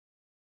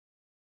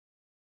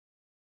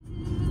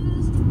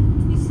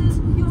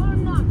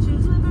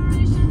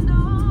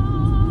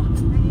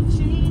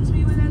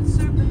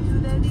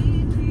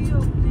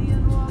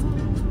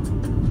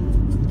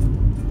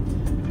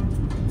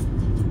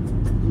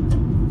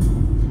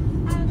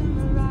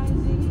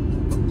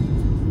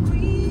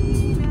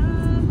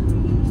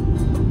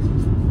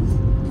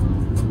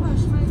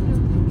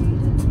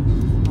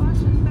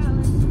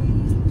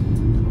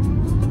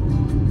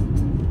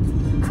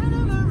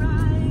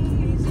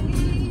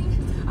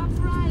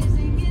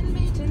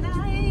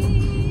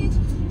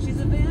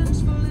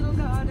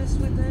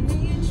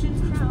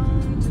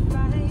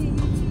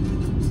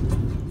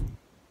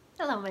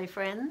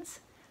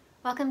friends.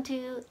 Welcome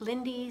to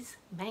Lindy's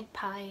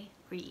Magpie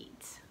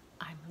Reads.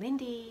 I'm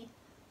Lindy,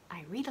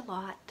 I read a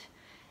lot,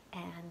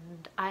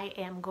 and I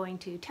am going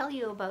to tell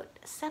you about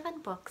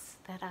 7 books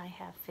that I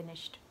have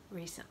finished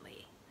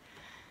recently.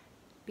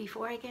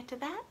 Before I get to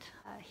that,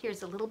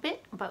 here's a little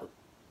bit about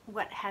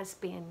what has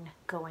been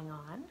going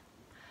on.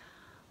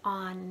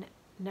 On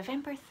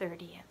November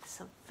 30th,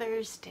 so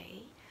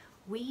Thursday,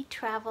 we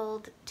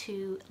traveled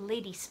to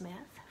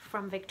Ladysmith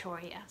from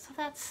Victoria. So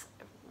that's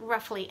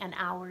roughly an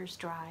hour's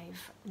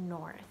drive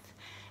north.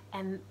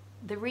 And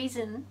the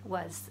reason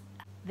was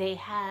they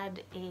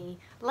had a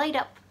light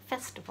up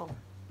festival.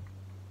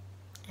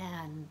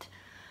 And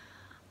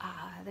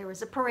there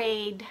was a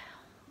parade,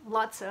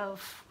 lots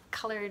of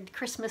colored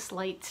Christmas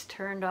lights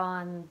turned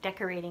on,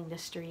 decorating the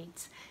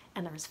streets,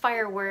 and there was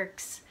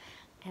fireworks.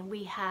 And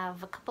we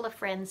have a couple of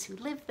friends who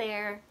live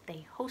there.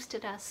 They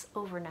hosted us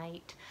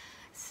overnight.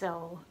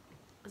 So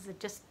it was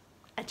just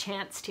a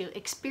chance to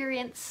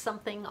experience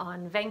something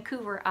on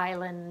Vancouver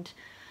Island,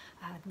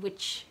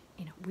 which,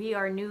 you know, we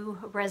are new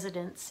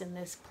residents in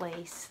this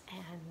place,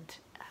 and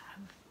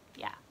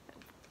yeah,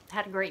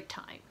 had a great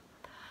time.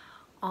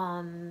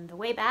 On the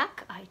way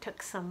back, I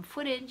took some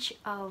footage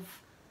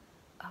of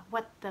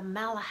what the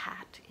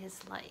Malahat is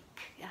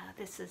like.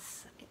 This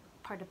is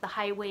part of the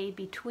highway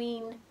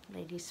between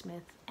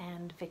Ladysmith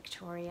and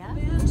Victoria.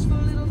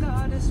 Little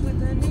goddess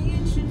with an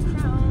ancient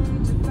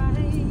crown to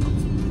fight.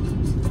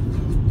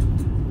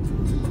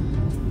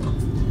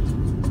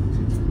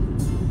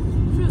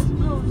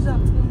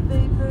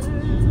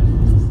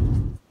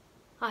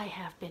 I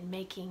have been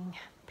making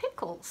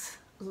pickles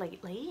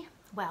lately.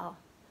 Well,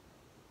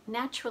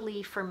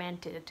 naturally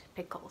fermented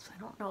pickles. I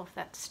don't know if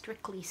that's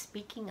strictly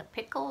speaking a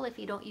pickle if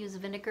you don't use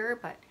vinegar,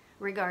 but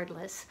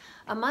regardless.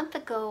 A month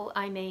ago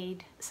I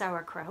made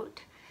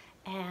sauerkraut,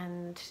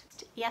 and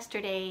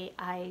yesterday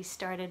I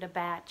started a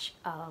batch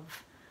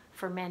of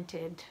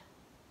fermented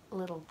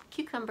little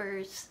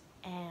cucumbers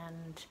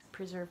and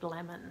preserved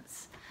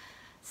lemons.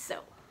 So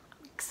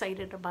I'm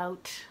excited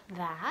about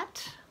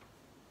that.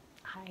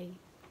 I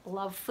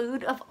love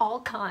food of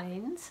all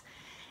kinds,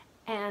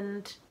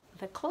 and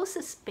the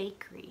closest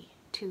bakery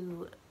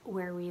to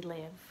where we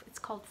live, it's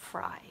called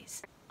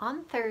Fry's.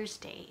 On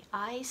Thursday,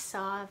 I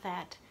saw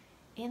that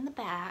in the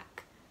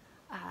back,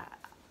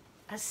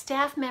 a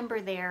staff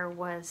member there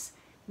was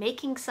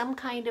making some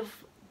kind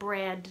of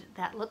bread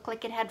that looked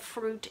like it had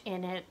fruit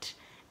in it,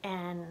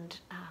 and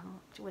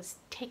was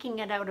taking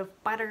it out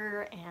of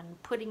butter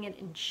and putting it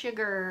in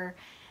sugar.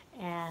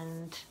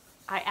 And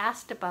I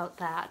asked about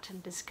that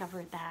and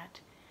discovered that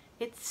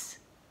it's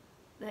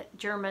the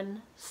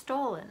German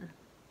stollen,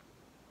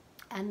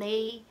 and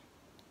they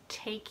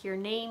take your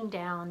name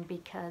down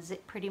because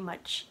it pretty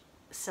much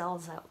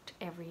sells out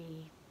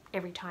every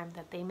time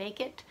that they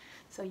make it,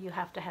 so you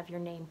have to have your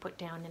name put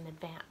down in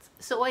advance.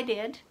 So I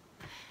did,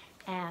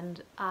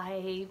 and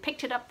I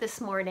picked it up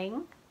this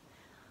morning.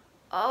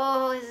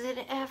 Oh, is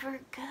it ever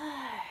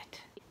good?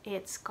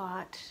 It's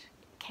got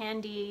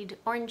candied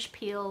orange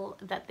peel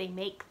that they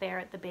make there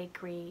at the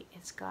bakery.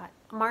 It's got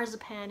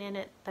marzipan in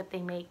it that they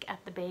make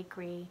at the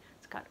bakery.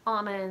 It's got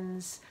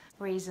almonds,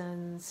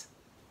 raisins,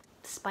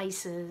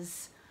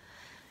 spices,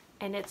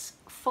 and it's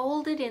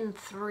folded in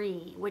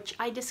 3, which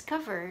I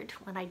discovered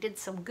when I did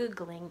some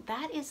Googling.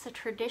 That is the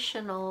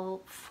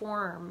traditional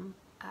form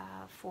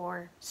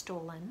for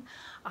stollen.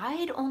 I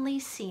had only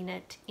seen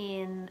it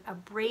in a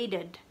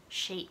braided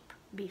shape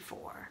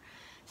before.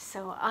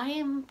 So I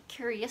am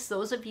curious,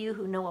 those of you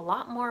who know a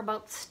lot more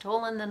about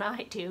stollen than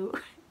I do,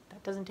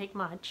 that doesn't take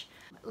much,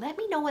 let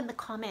me know in the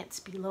comments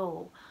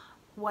below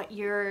what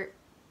your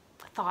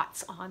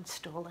thoughts on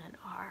stollen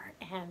are,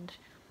 and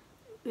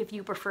if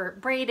you prefer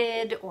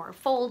braided or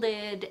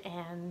folded,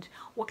 and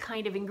what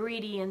kind of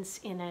ingredients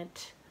in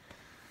it.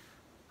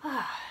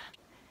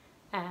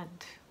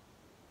 And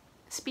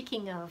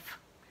speaking of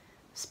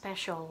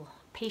special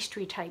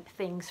pastry type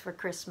things for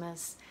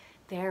Christmas,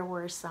 there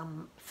were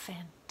some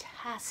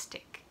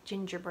fantastic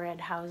gingerbread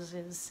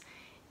houses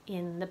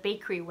in the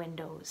bakery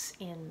windows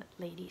in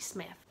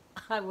Ladysmith.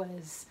 I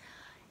was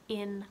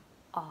in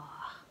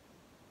awe.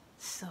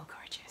 So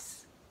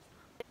gorgeous.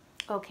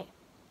 Okay,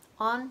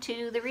 on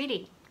to the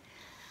reading.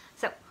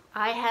 So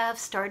I have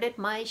started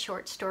my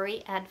short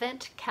story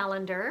Advent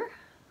calendar.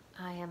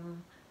 I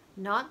am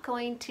not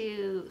going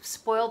to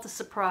spoil the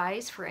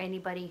surprise for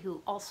anybody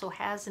who also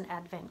has an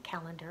Advent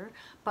calendar,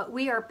 but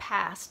we are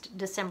past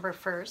December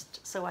 1st,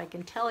 so I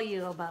can tell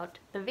you about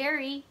the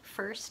very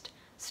first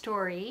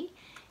story.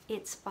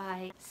 It's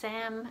by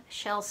Sam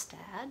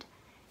Shelstad,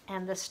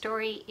 and the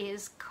story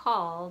is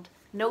called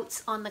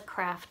Notes on the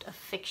Craft of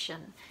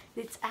Fiction.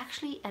 It's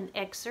actually an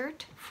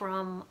excerpt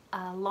from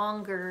a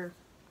longer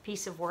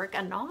piece of work,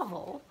 a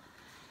novel,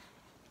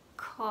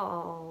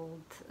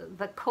 called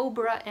The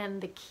Cobra and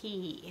the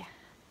Key.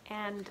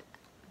 And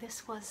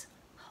this was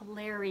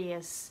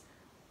hilarious,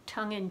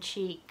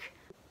 tongue-in-cheek.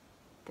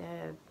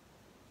 The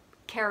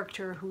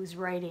character who's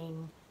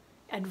writing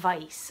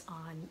advice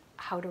on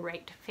how to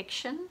write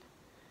fiction.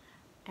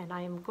 And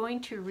I am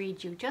going to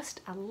read you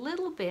just a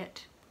little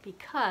bit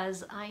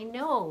because I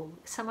know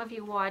some of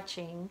you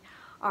watching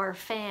are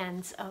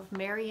fans of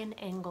Marian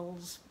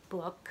Engel's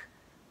book,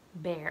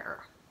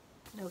 Bear.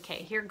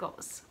 Okay, here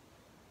goes.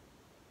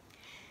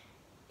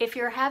 If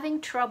you're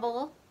having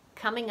trouble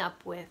coming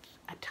up with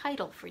a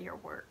title for your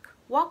work,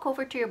 walk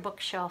over to your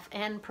bookshelf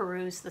and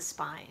peruse the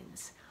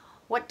spines.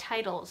 What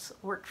titles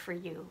work for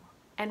you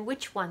and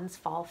which ones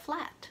fall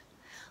flat?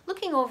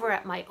 Looking over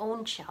at my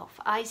own shelf,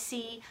 I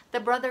see The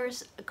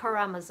Brothers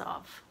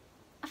Karamazov.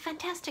 A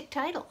fantastic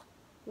title.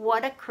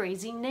 What a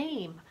crazy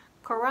name,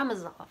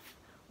 Karamazov,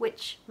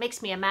 which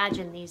makes me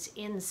imagine these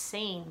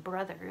insane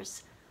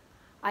brothers.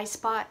 I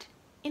spot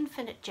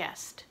Infinite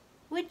Jest,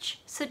 which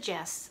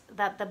suggests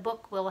that the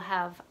book will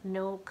have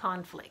no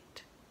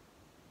conflict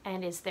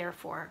and is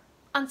therefore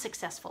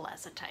unsuccessful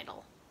as a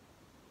title.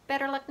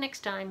 Better luck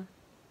next time.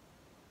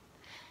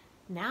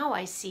 Now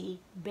I see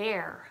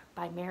Bear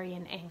by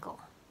Marian Engel.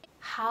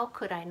 How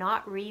could I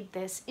not read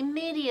this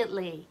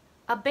immediately?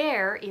 A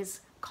bear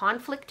is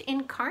conflict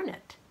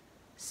incarnate.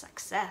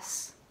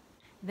 Success.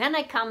 Then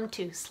I come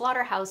to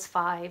Slaughterhouse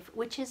 5,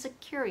 which is a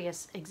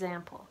curious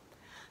example.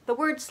 The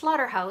word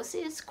slaughterhouse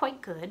is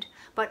quite good,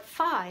 but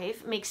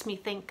 5 makes me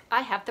think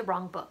I have the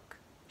wrong book.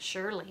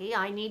 Surely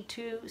I need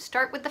to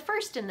start with the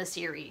first in the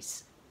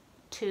series.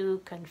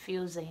 Too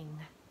confusing.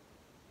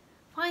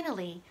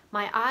 Finally,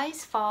 my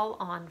eyes fall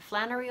on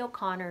Flannery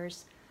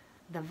O'Connor's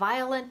The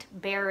Violent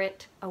Bear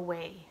It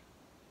Away.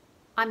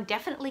 I'm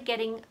definitely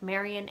getting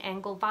Marian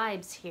Engel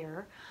vibes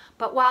here,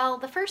 but while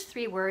the first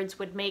 3 words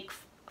would make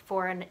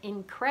for an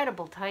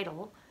incredible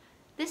title,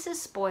 this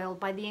is spoiled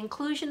by the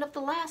inclusion of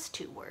the last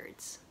 2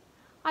 words.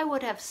 I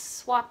would have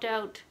swapped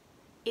out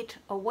it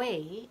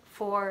away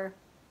for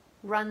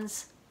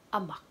runs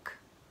amok.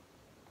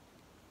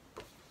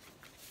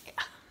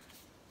 Yeah.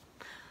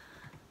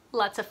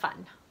 Lots of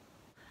fun.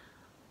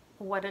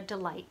 What a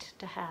delight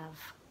to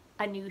have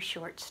a new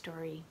short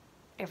story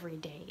every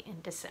day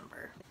in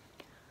December.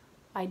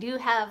 I do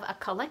have a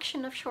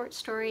collection of short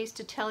stories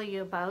to tell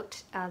you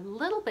about a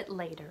little bit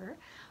later,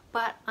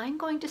 but I'm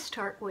going to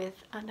start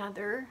with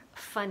another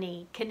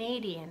funny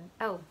Canadian.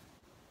 Oh,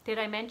 did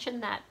I mention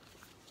that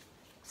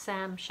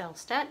Sam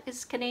Shelstad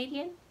is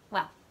Canadian?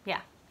 Well,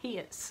 yeah, he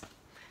is.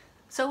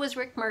 So is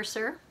Rick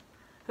Mercer,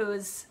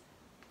 who's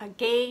a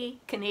gay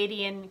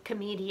Canadian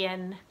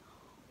comedian,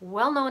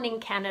 well known in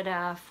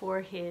Canada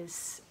for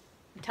his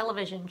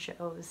television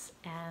shows,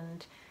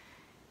 and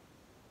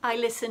I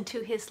listened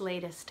to his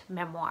latest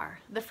memoir.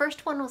 The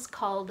first one was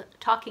called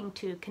Talking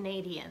to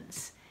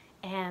Canadians,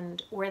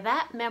 and where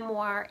that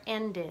memoir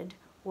ended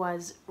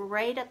was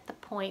right at the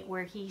point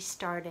where he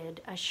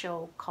started a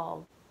show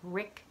called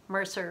Rick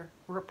Mercer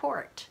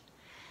Report.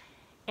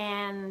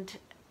 And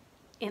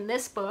in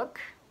this book,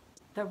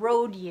 The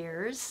Road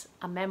Years,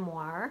 a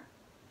memoir,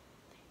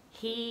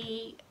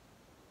 he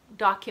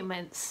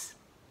documents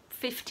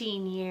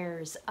 15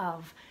 years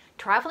of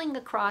traveling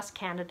across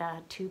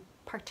Canada to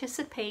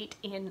participate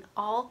in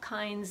all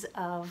kinds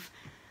of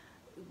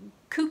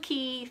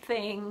kooky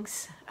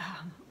things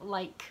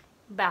like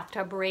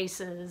bathtub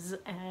races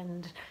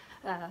and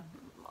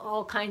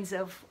all kinds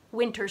of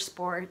winter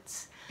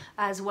sports,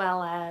 as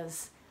well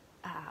as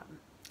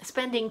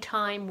spending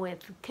time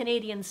with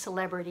Canadian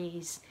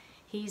celebrities.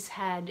 He's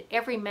had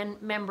every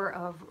member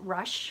of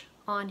Rush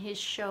on his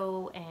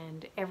show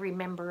and every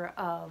member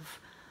of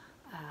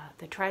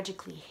the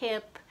Tragically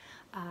Hip.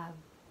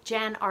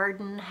 Jan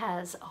Arden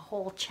has a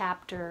whole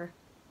chapter.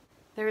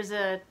 There's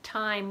a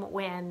time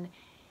when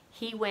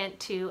he went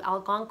to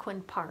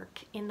Algonquin Park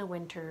in the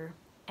winter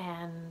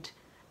and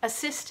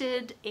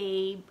assisted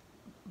a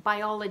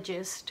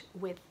biologist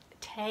with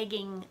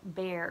tagging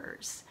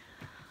bears.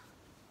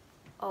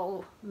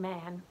 Oh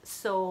man,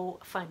 so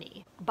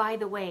funny. By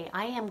the way,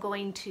 I am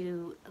going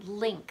to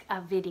link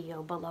a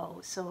video below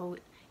so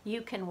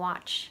you can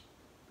watch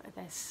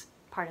this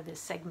part of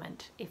this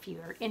segment if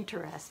you're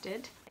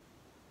interested.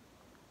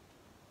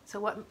 So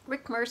what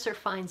Rick Mercer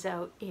finds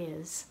out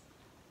is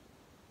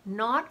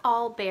not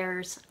all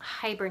bears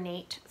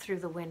hibernate through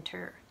the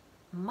winter.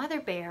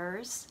 Mother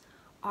bears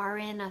are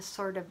in a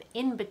sort of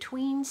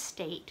in-between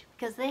state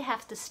because they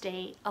have to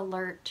stay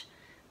alert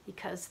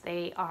because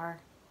they are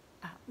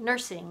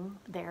nursing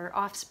their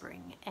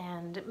offspring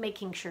and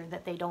making sure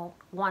that they don't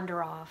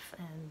wander off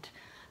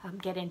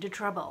and get into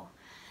trouble.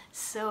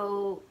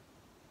 So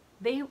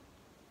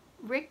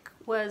Rick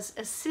was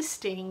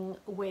assisting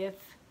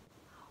with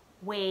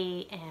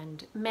weigh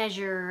and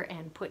measure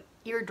and put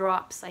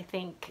eardrops, I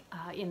think,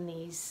 in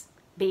these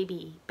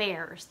baby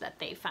bears that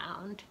they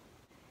found.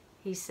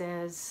 He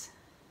says,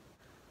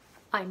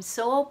 "I'm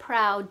so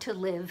proud to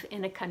live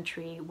in a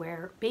country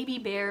where baby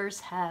bears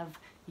have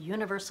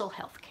universal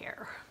health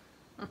care."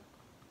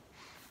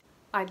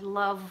 I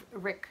love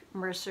Rick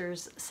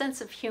Mercer's sense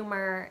of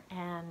humor,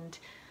 and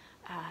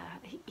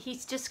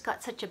he's just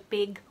got such a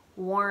big,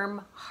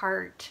 warm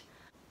heart.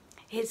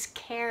 His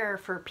care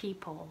for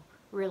people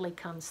really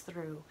comes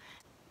through.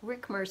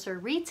 Rick Mercer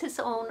reads his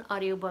own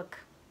audiobook.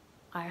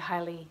 I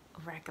highly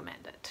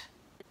recommend it.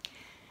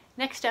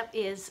 Next up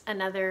is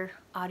another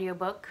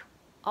audiobook,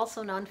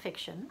 also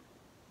nonfiction.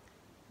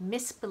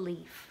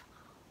 Misbelief.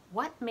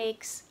 What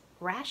makes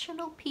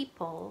rational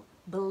people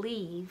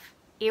believe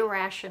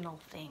irrational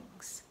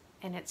things?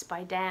 And it's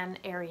by Dan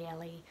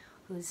Ariely,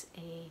 who's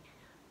a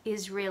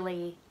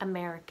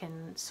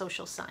Israeli-American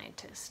social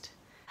scientist.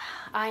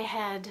 I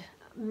had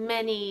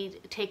many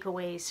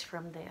takeaways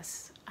from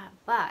this,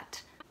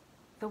 but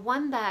the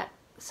one that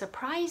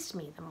surprised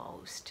me the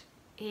most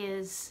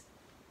is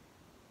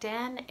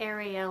Dan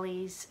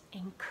Ariely's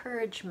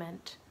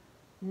encouragement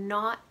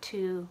not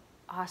to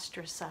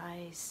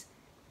ostracize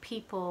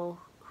people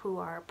who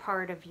are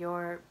part of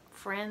your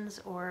friends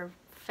or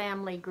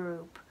family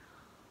group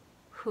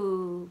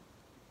who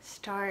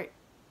start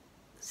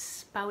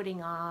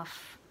spouting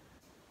off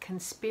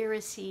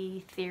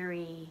conspiracy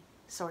theory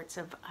sorts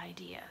of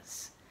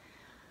ideas.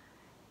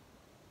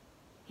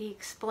 He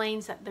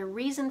explains that the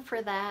reason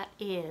for that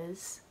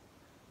is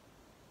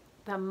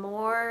the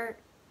more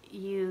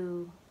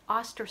you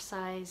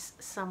ostracize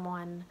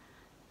someone,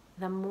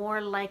 the more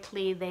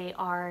likely they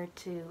are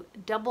to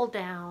double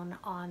down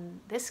on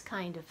this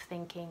kind of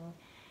thinking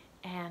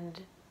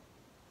and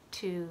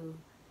to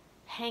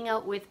hang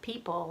out with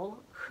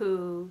people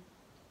who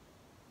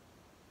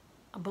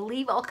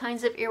believe all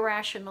kinds of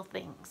irrational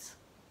things.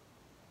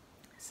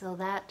 So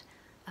that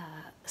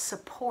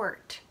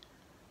support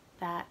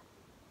that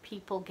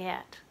people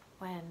get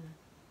when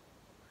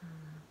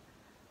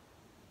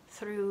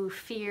through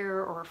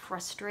fear or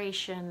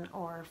frustration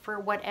or for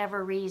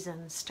whatever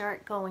reason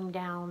start going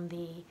down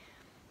the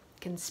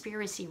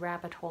conspiracy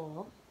rabbit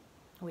hole,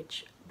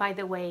 which, by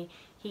the way,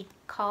 he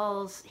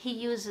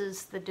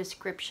uses the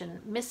description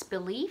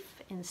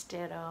misbelief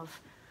instead of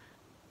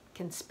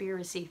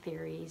conspiracy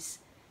theories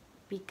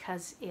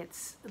because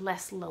it's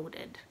less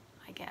loaded,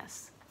 I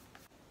guess.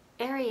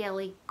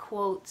 Ariely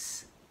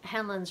quotes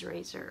Hanlon's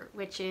razor,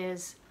 which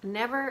is,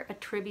 "Never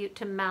attribute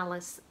to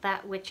malice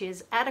that which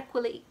is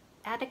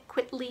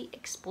adequately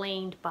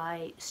explained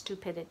by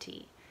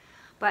stupidity."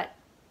 But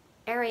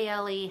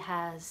Ariely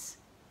has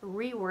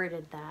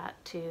reworded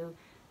that to,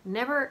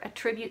 "Never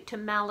attribute to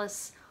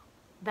malice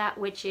that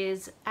which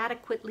is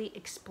adequately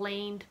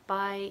explained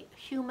by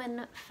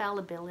human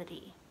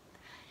fallibility."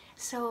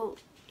 So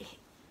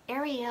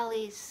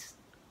Ariely's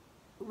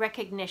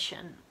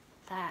recognition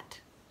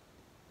that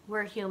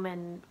we're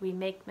human, we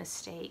make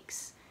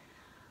mistakes,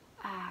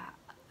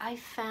 I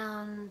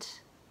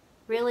found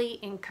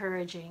really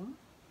encouraging.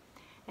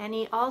 And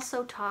he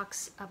also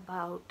talks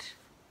about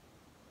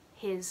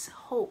his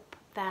hope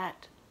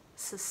that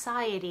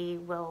society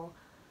will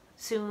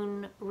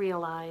soon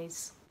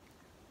realize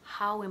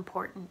how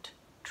important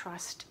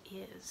trust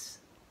is,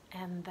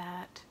 and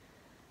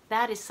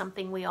that is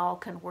something we all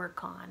can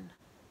work on.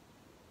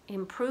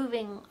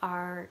 Improving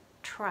our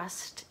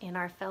trust in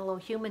our fellow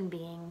human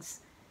beings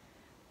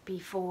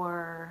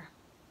before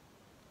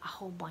a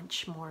whole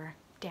bunch more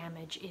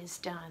damage is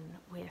done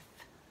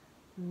with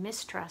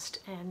mistrust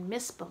and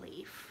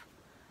misbelief.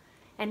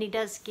 And he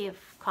does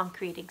give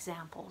concrete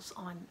examples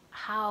on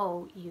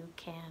how you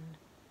can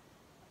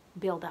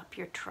build up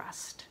your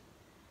trust.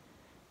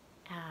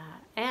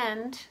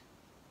 And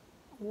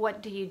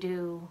what do you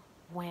do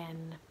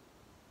when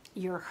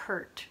you're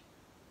hurt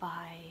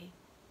by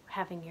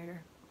having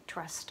your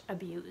trust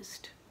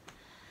abused?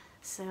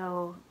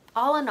 So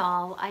all in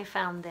all, I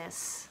found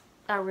this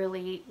a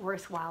really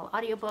worthwhile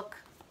audiobook.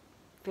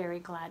 Very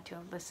glad to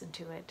have listened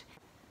to it.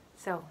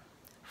 So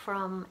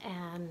from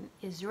an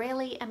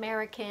Israeli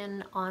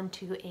American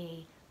onto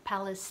a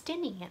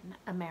Palestinian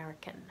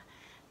American.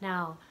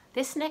 Now,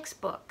 this next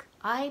book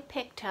I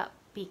picked up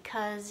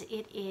because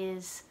it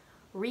is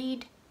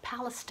Read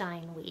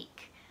Palestine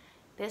Week.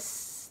 This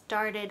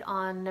started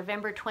on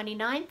November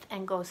 29th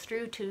and goes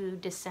through to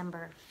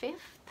December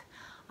 5th.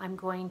 I'm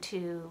going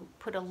to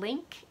put a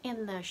link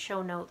in the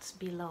show notes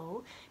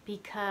below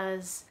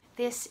because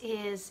this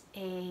is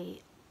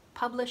a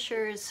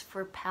Publishers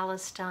for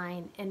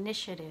Palestine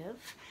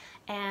initiative,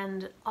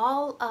 and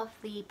all of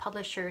the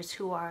publishers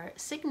who are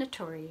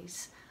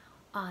signatories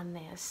on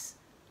this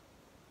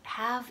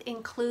have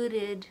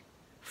included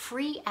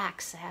free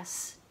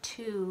access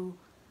to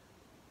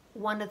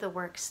one of the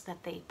works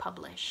that they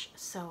publish.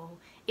 So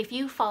if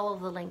you follow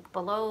the link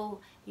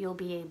below, you'll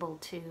be able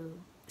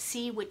to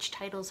see which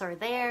titles are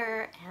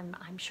there, and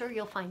I'm sure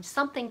you'll find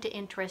something to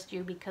interest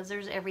you because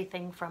there's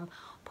everything from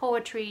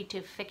poetry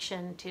to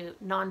fiction to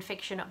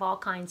nonfiction of all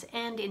kinds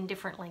and in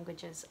different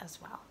languages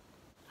as well.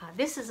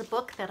 This is a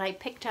book that I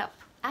picked up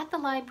at the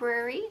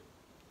library.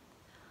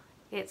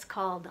 It's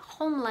called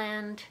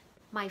Homeland,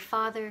 My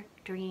Father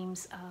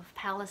Dreams of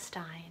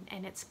Palestine,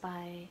 and it's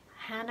by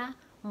Hannah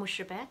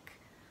Moushabeck,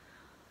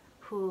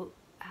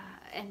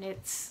 and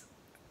it's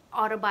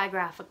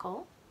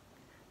autobiographical.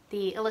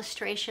 The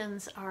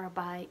illustrations are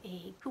by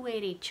a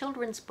Kuwaiti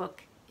children's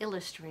book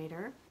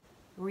illustrator,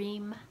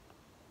 Reem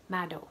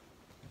Madooh.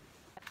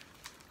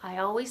 I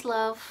always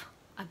love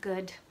a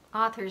good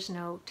author's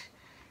note.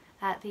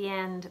 At the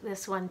end,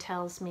 this one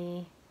tells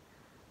me,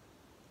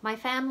 "My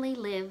family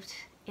lived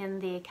in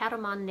the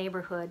Kataman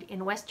neighborhood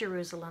in West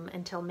Jerusalem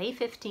until May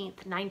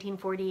 15th,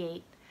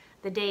 1948.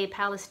 the day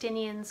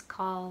Palestinians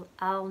call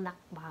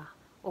al-Nakba,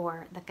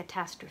 or the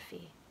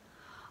catastrophe.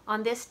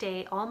 On this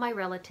day, all my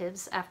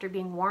relatives, after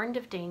being warned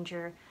of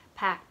danger,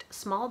 packed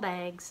small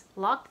bags,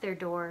 locked their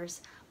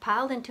doors,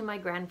 piled into my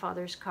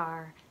grandfather's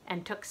car,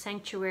 and took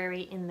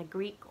sanctuary in the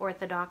Greek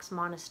Orthodox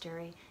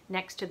monastery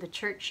next to the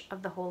Church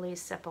of the Holy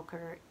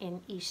Sepulchre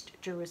in East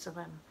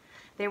Jerusalem.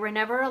 They were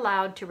never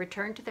allowed to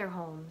return to their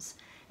homes,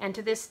 and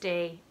to this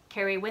day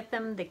carry with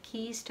them the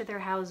keys to their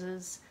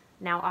houses,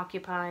 now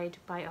occupied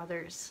by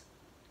others.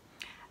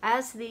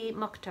 As the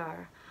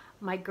Mukhtar,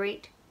 my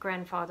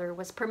great-grandfather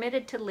was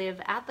permitted to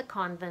live at the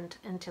convent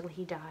until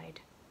he died.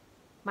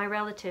 My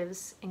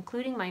relatives,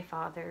 including my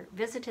father,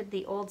 visited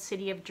the old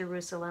city of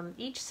Jerusalem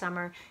each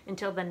summer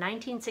until the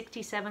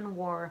 1967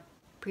 war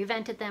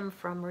prevented them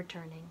from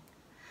returning.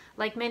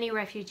 Like many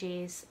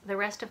refugees, the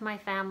rest of my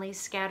family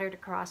scattered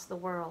across the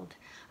world.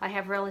 I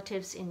have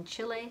relatives in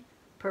Chile,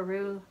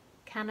 Peru,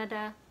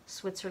 Canada,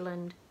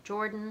 Switzerland,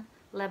 Jordan,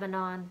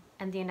 Lebanon,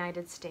 and the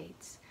United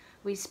States.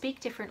 We speak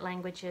different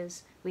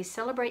languages, we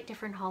celebrate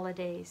different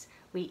holidays,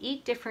 we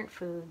eat different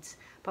foods,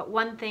 but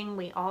one thing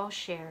we all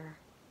share: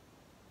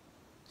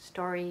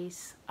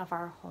 stories of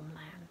our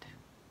homeland.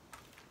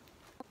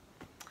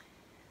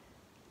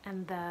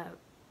 And the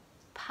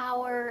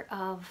power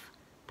of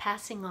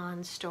passing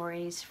on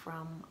stories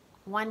from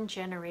one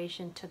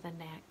generation to the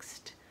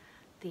next,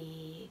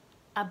 the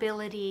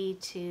ability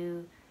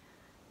to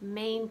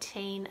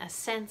maintain a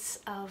sense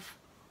of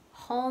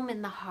home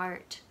in the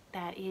heart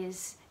that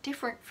is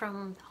different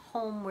from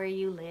home where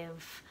you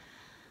live,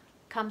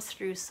 comes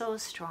through so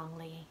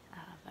strongly.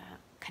 The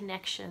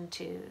connection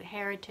to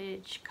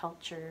heritage,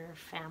 culture,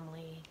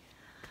 family,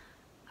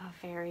 a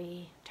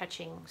very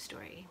touching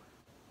story.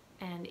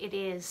 And it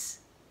is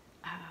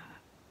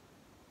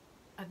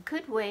a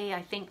good way,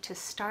 I think, to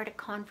start a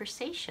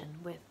conversation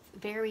with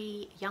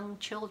very young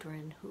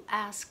children who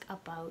ask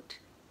about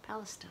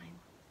Palestine.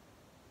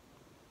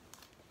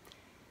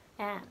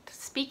 And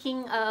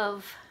speaking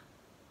of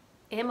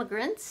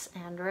immigrants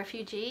and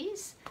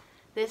refugees,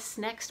 this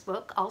next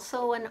book,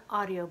 also an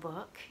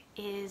audiobook,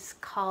 is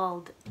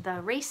called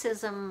The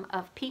Racism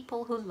of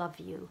People Who Love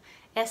You,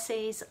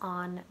 Essays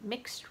on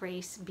Mixed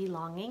Race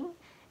Belonging,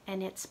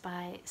 and it's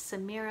by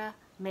Samira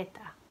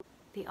Mehta.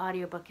 The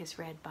audiobook is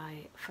read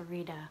by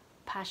Fareeda,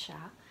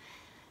 Pasha.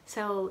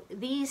 So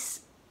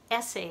these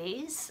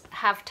essays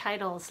have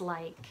titles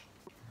like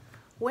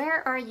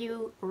Where Are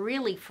You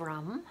Really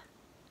From?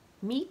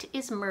 Meat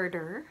is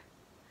Murder,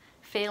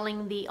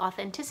 Failing the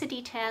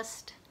Authenticity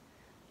Test,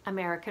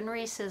 American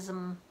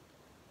Racism,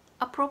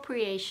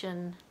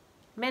 Appropriation,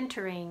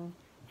 Mentoring,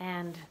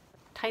 and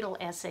title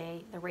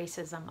essay, The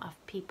Racism of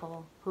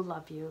People Who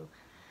Love You.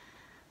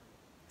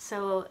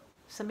 So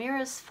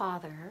Samira's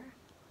father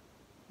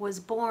was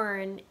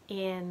born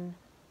in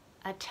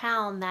a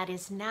town that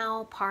is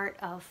now part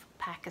of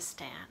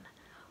Pakistan.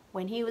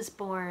 When he was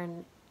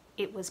born,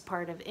 it was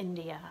part of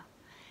India,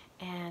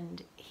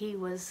 and he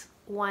was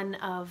one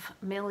of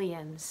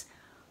millions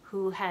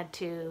who had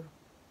to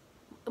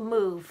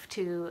move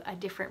to a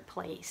different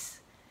place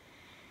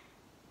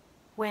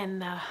when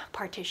the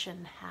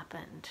partition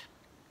happened.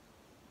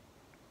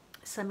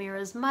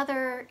 Samira's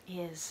mother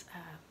is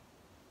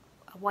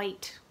a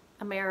white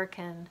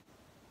American,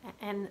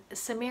 and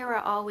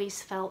Samira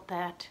always felt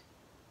that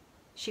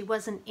she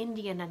wasn't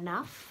Indian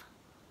enough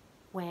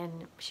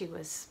when she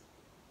was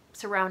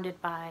surrounded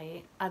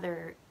by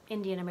other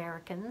Indian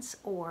Americans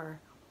or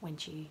when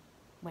she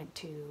went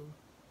to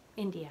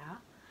India.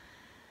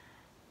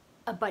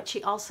 But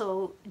she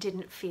also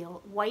didn't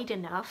feel white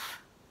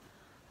enough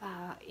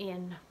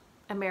in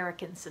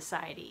American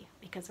society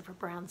because of her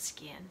brown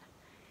skin.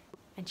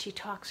 And she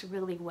talks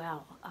really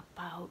well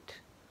about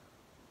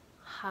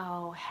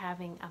how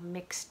having a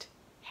mixed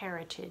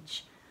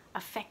heritage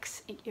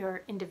affects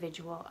your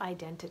individual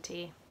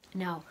identity.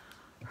 Now,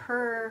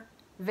 her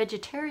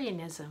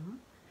vegetarianism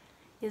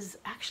is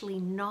actually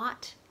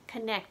not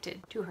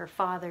connected to her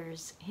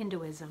father's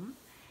Hinduism.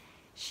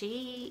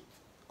 She,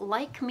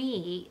 like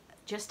me,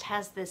 just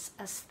has this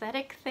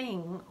aesthetic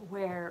thing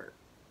where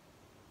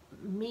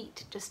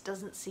meat just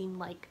doesn't seem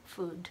like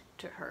food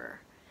to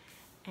her.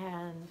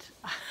 And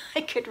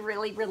I could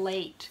really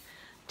relate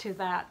to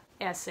that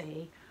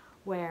essay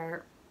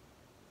where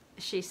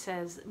she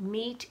says,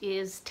 meat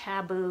is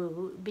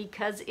taboo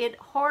because it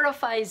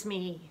horrifies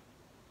me.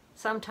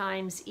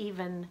 Sometimes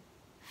even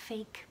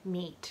fake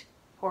meat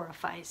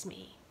horrifies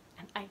me.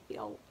 And I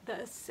feel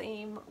the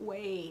same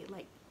way,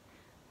 like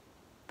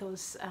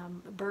those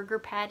burger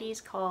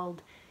patties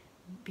called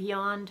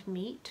Beyond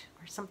Meat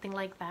or something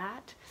like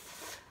that.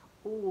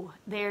 Ooh,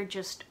 they're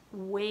just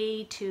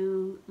way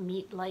too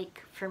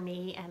meat-like for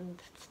me,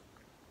 and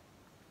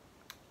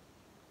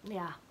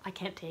yeah, I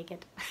can't take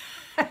it.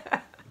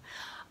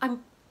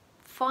 I'm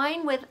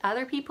fine with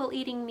other people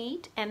eating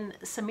meat, and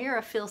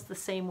Samira feels the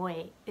same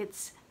way.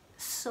 It's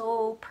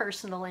so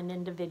personal and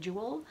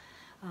individual.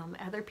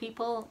 Other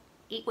people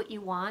eat what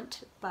you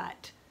want,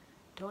 but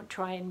don't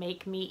try and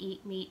make me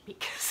eat meat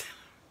because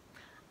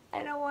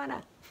I don't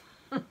wanna.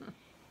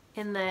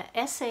 In the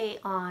essay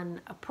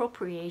on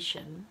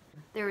appropriation,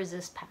 there is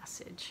this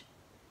passage.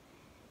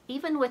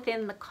 Even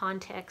within the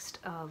context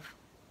of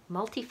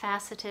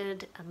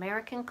multifaceted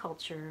American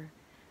culture,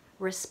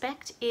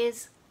 respect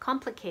is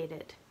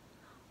complicated.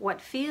 What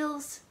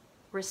feels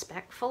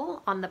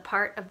respectful on the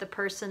part of the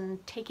person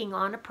taking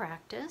on a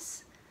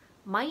practice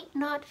might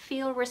not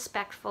feel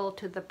respectful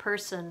to the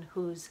person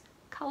whose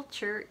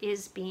culture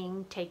is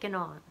being taken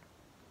on.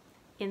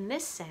 In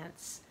this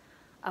sense,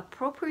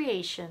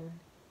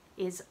 appropriation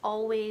is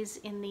always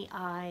in the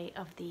eye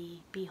of the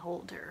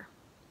beholder.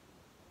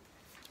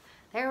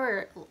 There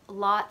were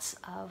lots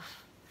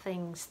of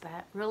things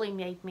that really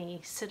made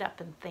me sit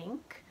up and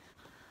think.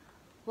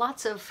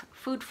 Lots of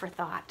food for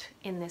thought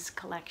in this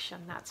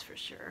collection, that's for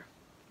sure.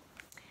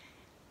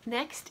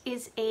 Next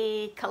is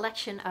a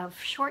collection of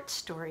short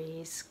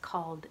stories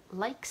called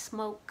Like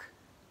Smoke,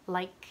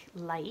 Like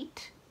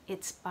Light.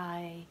 It's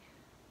by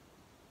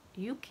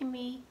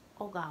Yukimi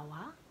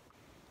Ogawa,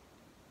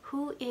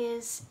 who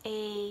is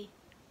a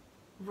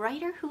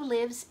writer who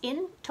lives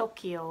in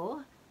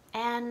Tokyo,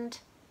 and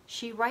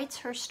she writes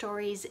her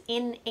stories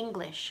in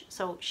English.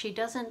 So she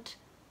doesn't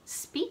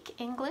speak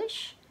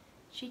English,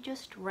 she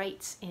just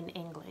writes in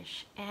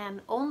English.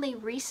 And only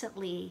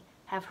recently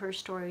have her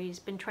stories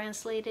been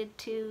translated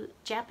to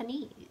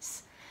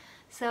Japanese.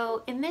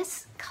 So in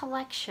this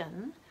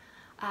collection,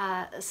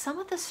 some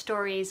of the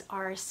stories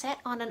are set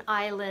on an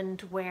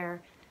island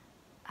where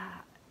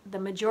the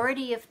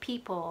majority of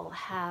people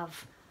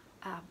have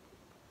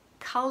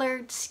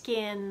colored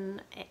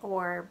skin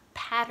or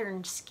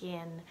patterned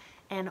skin,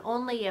 and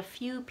only a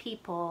few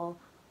people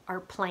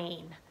are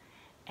plain.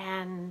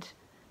 And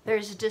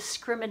there's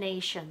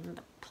discrimination.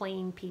 The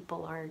plain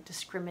people are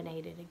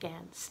discriminated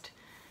against.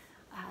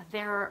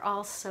 There are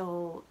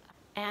also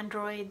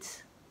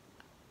androids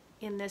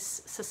in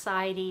this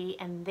society,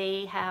 and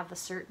they have a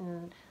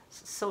certain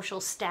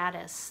social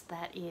status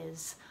that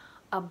is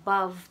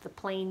above the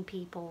plain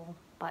people,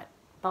 but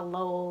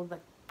below the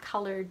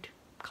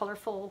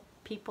colorful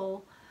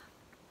people.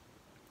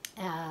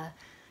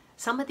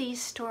 Some of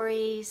these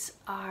stories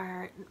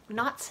are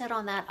not set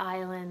on that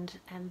island,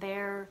 and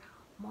they're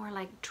more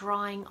like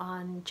drawing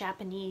on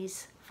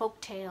Japanese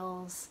folk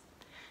tales.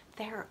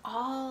 They're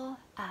all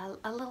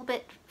a little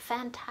bit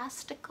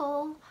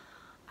fantastical,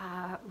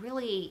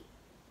 really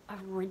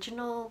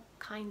original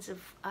kinds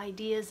of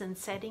ideas and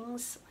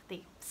settings.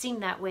 They seem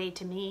that way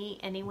to me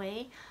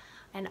anyway,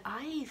 and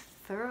I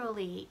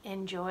thoroughly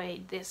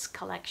enjoyed this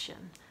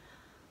collection.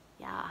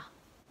 Yeah.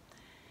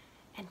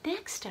 And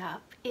next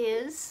up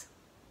is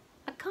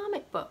a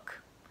comic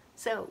book.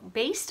 So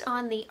based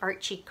on the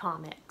Archie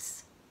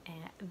comics,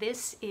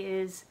 this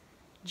is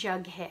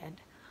Jughead.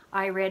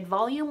 I read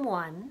volume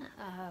 1.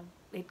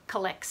 It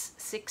collects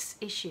 6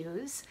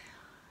 issues,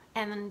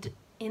 and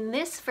in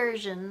this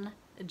version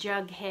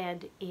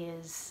Jughead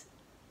is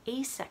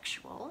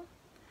asexual.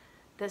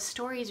 The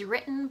story is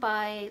written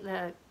by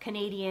the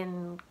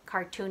Canadian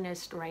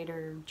cartoonist,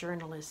 writer,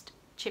 journalist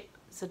Chip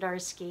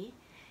Zdarsky,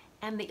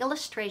 and the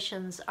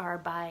illustrations are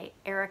by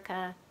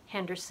Erica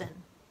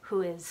Henderson,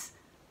 who is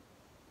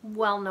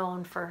well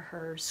known for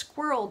her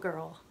Squirrel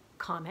Girl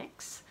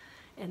comics.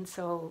 And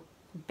so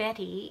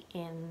Betty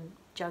in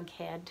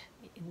Jughead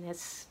in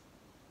this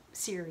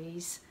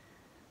series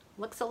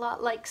looks a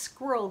lot like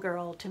Squirrel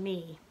Girl to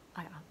me,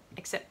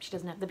 except she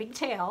doesn't have the big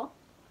tail.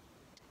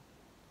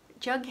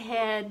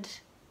 Jughead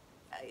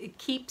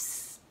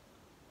keeps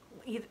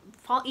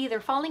either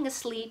falling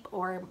asleep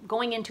or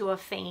going into a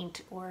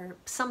faint or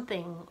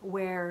something,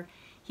 where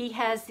he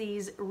has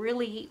these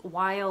really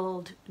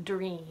wild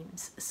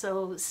dreams.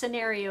 So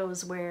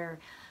scenarios where,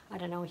 I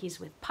don't know, he's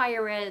with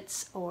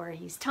pirates, or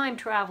he's time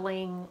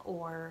traveling,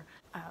 or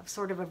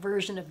sort of a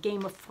version of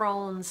Game of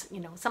Thrones,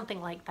 you know,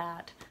 something like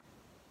that.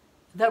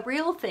 The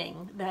real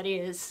thing that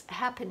is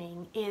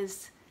happening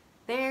is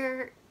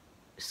their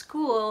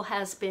school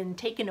has been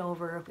taken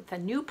over with a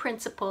new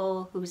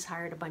principal who's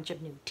hired a bunch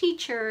of new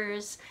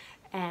teachers,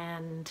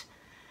 and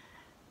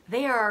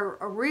they are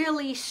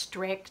really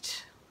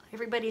strict.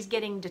 Everybody's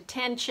getting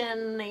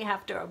detention. They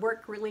have to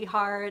work really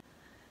hard.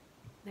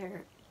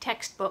 Their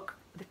textbook,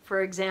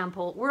 for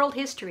example, World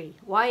History,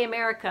 Why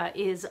America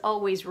is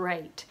Always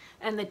Right.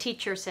 And the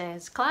teacher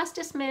says, class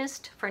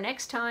dismissed. For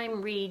next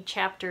time, read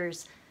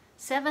chapters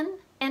 7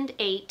 and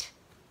 8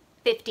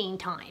 15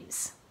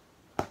 times.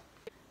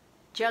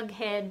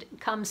 Jughead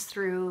comes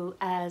through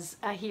as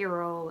a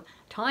hero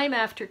time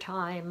after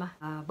time,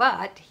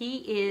 but he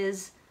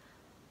is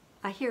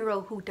a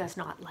hero who does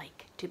not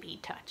like to be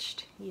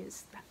touched. He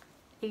is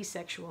the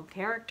asexual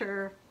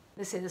character.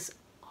 This is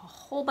a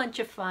whole bunch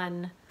of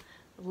fun.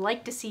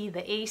 Like to see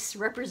the ace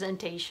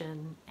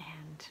representation,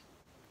 and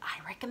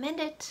I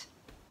recommend it.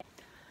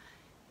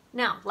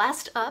 Now,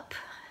 last up,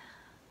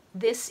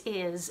 this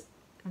is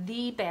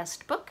the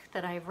best book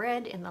that I've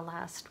read in the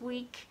last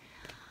week.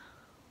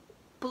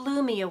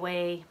 Blew me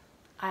away.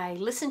 I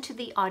listened to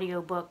the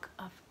audiobook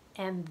of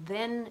And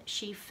Then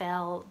She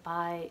Fell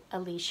by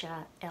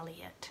Alicia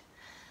Elliott.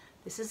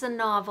 This is a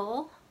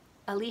novel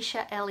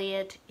Alicia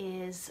Elliott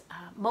is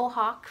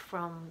Mohawk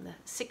from the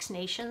Six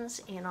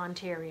Nations in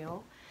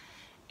Ontario,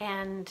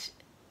 and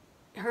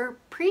her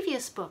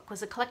previous book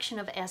was a collection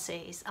of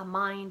essays, A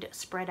Mind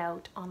Spread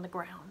Out on the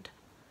Ground.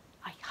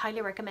 I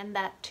highly recommend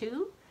that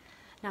too.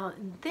 Now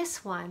in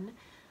this one,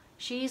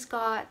 she's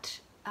got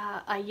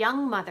a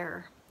young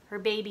mother. Her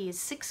baby is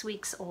 6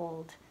 weeks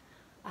old.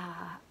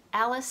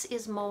 Alice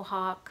is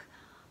Mohawk,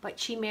 but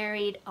she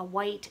married a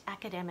white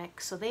academic,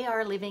 so they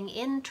are living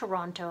in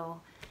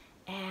Toronto,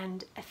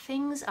 and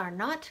things are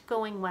not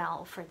going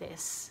well for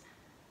this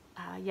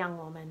young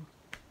woman.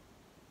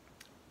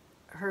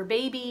 Her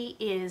baby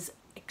is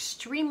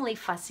extremely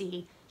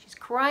fussy. She's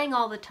crying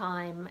all the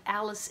time.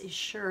 Alice is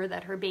sure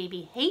that her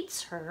baby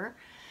hates her,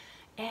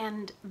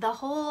 and the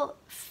whole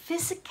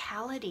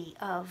physicality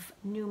of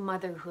new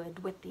motherhood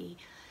with the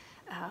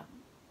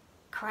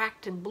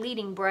cracked and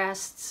bleeding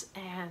breasts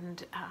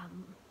and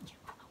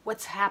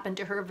what's happened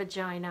to her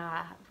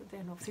vagina,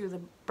 you know, through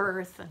the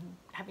birth and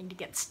having to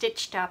get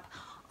stitched up,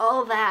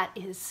 all that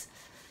is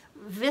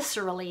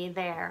viscerally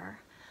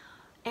there.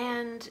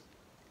 And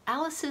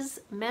Alice's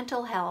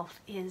mental health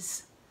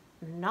is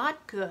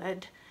not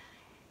good.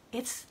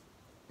 It's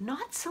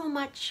not so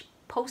much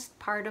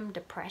postpartum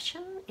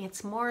depression,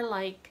 it's more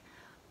like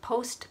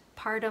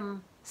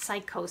postpartum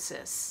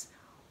psychosis.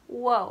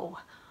 Whoa.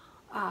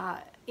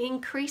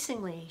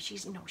 Increasingly,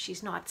 she's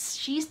not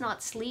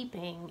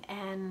sleeping,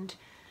 and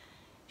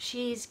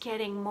she's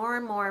getting more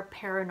and more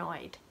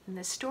paranoid. And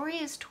the story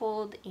is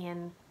told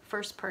in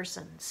first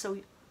person, so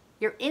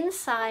you're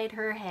inside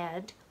her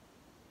head,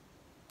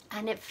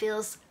 and it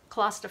feels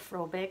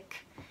claustrophobic.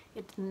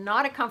 It's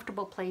not a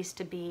comfortable place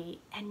to be,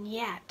 and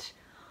yet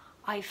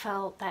I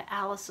felt that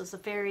Alice was a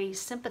very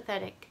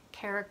sympathetic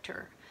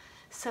character.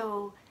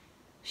 So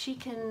she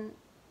can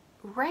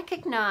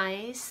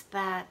recognize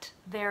that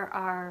there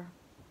are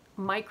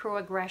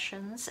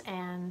microaggressions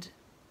and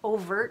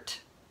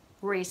overt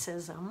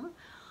racism,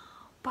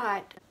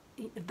 but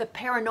the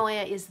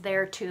paranoia is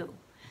there too.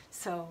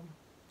 So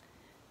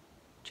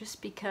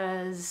just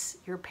because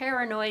you're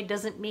paranoid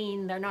doesn't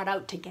mean they're not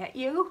out to get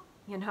you,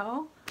 you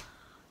know?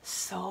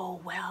 So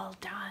well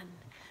done.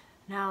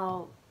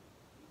 Now,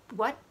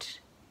 what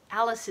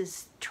Alice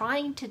is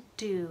trying to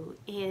do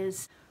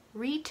is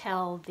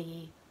retell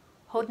the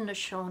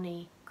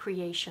Haudenosaunee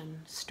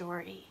creation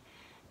story,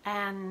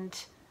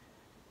 and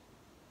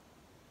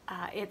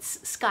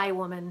it's Sky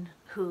Woman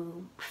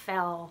who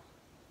fell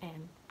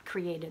and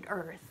created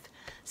Earth.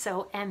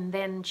 So, and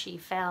then she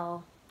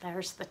fell,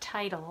 there's the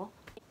title.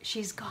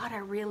 She's got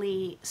a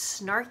really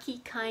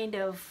snarky kind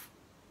of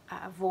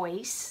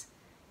voice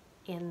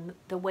in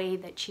the way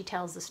that she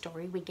tells the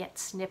story. We get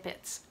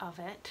snippets of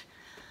it.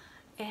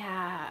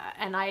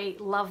 And I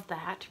love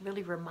that. It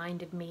really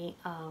reminded me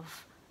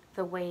of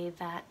the way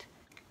that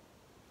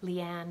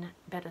Leanne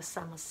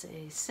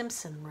Bedasamase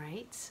Simpson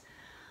writes.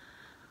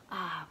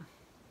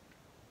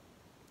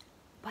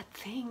 But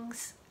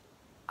things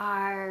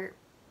are,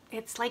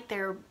 it's like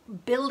they're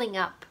building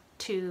up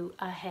to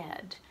a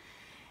head.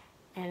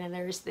 And then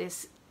there's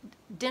this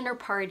dinner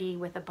party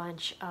with a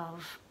bunch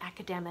of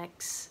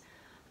academics.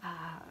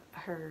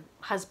 Her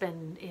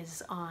husband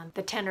is on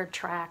the tenor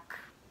track,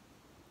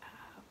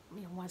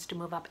 you know, wants to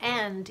move up,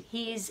 and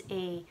he's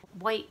a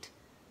white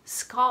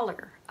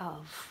scholar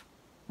of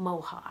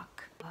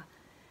Mohawk.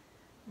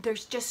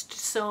 There's just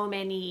so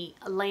many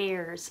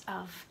layers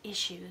of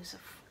issues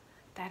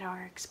that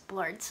are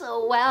explored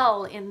so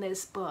well in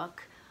this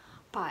book.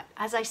 But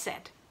as I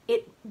said,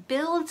 it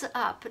builds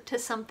up to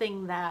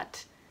something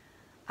that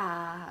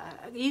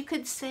you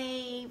could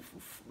say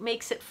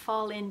makes it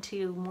fall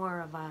into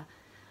more of a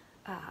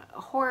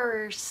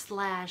horror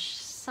slash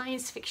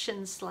science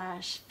fiction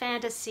slash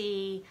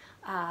fantasy.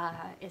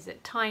 Is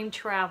it time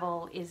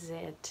travel? Is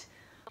it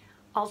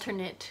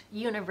alternate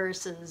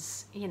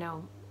universes? You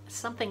know,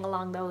 something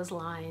along those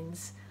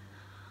lines.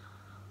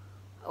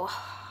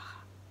 Oh,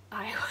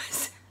 I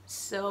was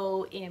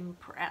so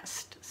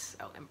impressed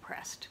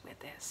with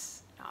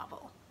this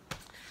novel.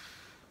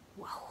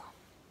 Whoa.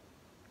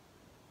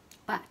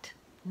 But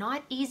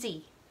not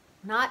easy,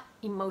 not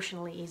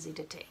emotionally easy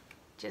to take,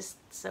 just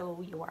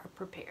so you are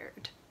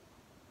prepared.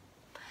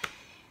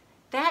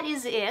 That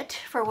is it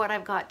for what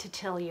I've got to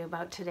tell you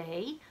about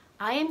today.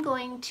 I am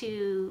going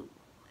to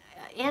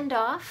end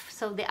off,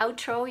 so the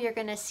outro, you're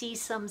going to see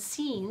some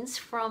scenes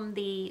from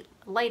the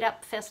Light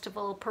Up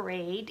Festival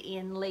parade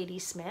in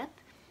Ladysmith.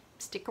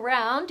 Stick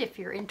around if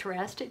you're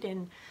interested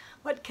in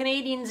what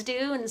Canadians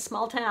do in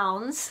small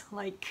towns,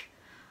 like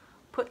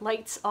put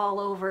lights all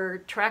over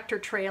tractor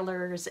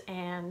trailers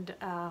and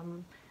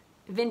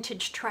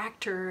vintage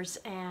tractors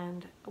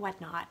and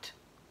whatnot.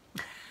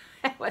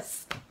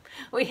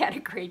 We had a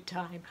great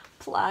time.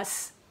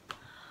 Plus,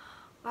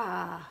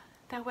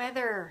 the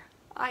weather.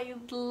 I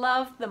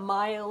love the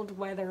mild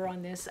weather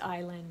on this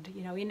island.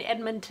 You know, in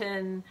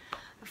Edmonton,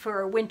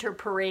 for winter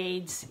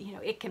parades, you know,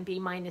 it can be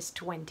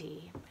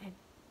 -20.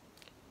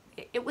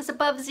 It was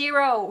above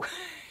zero.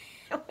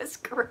 It was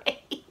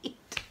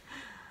great.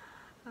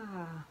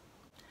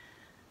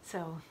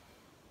 So,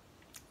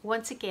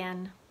 once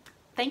again,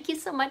 Thank you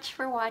so much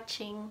for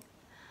watching.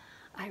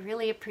 I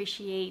really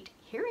appreciate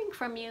hearing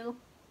from you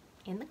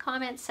in the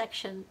comments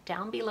section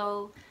down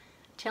below.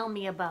 Tell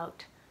me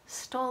about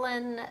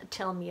stollen.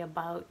 Tell me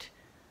about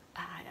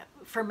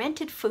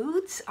fermented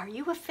foods. Are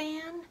you a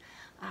fan?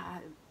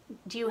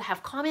 Do you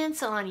have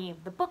comments on any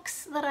of the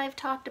books that I've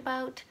talked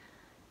about?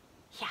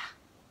 Yeah,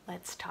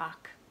 let's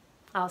talk.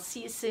 I'll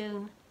see you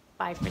soon.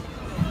 Bye for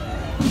now.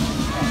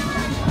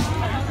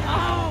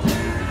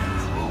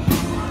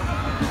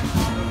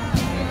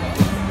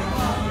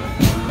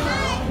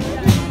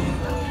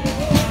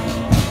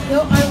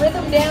 Our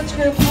rhythm dance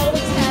group